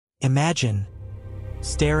Imagine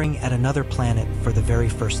staring at another planet for the very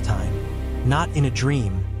first time. Not in a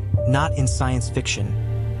dream, not in science fiction,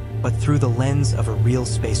 but through the lens of a real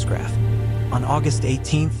spacecraft. On August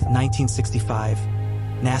 18, 1965,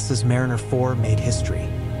 NASA's Mariner 4 made history.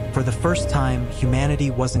 For the first time,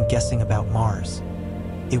 humanity wasn't guessing about Mars.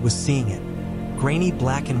 It was seeing it. Grainy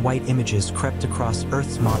black and white images crept across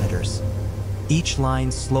Earth's monitors, each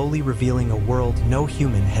line slowly revealing a world no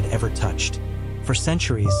human had ever touched. For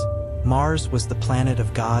centuries, Mars was the planet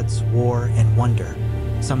of gods, war, and wonder.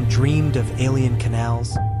 Some dreamed of alien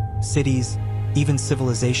canals, cities, even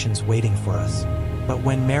civilizations waiting for us. But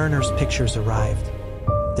when Mariner's pictures arrived,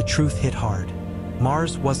 the truth hit hard.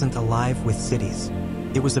 Mars wasn't alive with cities.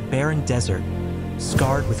 It was a barren desert,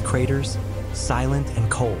 scarred with craters, silent and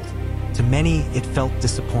cold. To many, it felt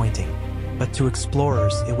disappointing, but to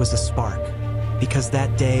explorers, it was a spark. Because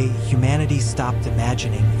that day, humanity stopped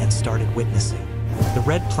imagining and started witnessing. The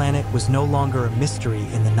red planet was no longer a mystery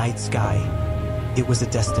in the night sky. It was a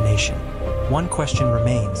destination. One question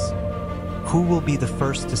remains: who will be the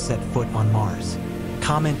first to set foot on Mars?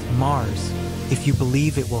 Comment Mars if you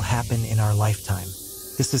believe it will happen in our lifetime.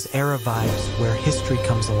 This is Era Vibes, where history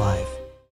comes alive.